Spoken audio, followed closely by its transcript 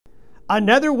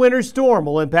Another winter storm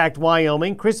will impact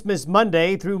Wyoming Christmas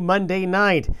Monday through Monday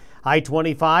night.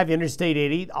 I-25, Interstate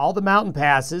 80, all the mountain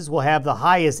passes will have the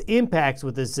highest impacts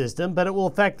with this system, but it will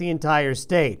affect the entire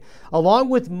state. Along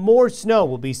with more snow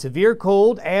will be severe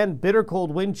cold and bitter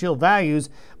cold wind chill values.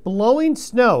 Blowing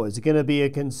snow is going to be a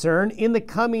concern in the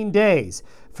coming days.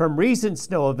 From recent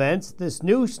snow events, this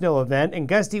new snow event and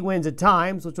gusty winds at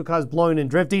times, which will cause blowing and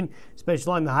drifting,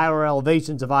 especially along the higher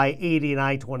elevations of I-80 and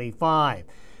I-25.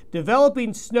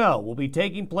 Developing snow will be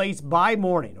taking place by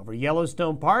morning over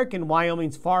Yellowstone Park and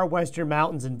Wyoming's far western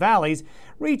mountains and valleys,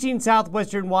 reaching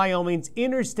southwestern Wyoming's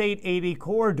Interstate 80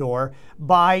 corridor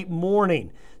by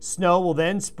morning. Snow will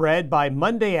then spread by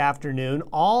Monday afternoon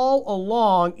all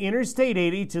along Interstate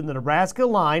 80 to the Nebraska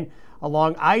line,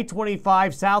 along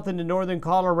I-25 south into northern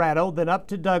Colorado, then up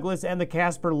to Douglas and the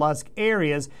Casper-Lusk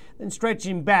areas, then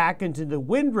stretching back into the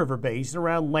Wind River Basin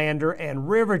around Lander and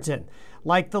Riverton.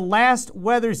 Like the last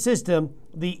weather system,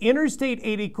 the Interstate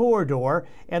 80 corridor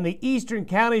and the eastern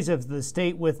counties of the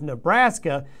state with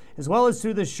Nebraska, as well as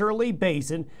through the Shirley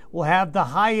Basin, will have the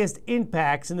highest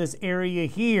impacts in this area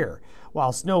here.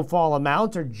 While snowfall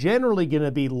amounts are generally going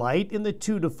to be light in the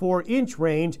 2 to 4 inch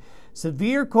range,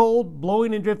 severe cold,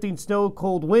 blowing and drifting snow,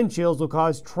 cold wind chills will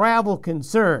cause travel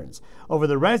concerns. Over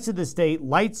the rest of the state,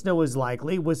 light snow is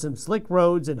likely with some slick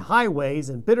roads and highways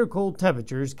and bitter cold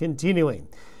temperatures continuing.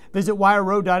 Visit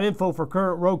WYDOT.info for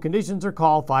current road conditions or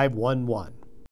call 511.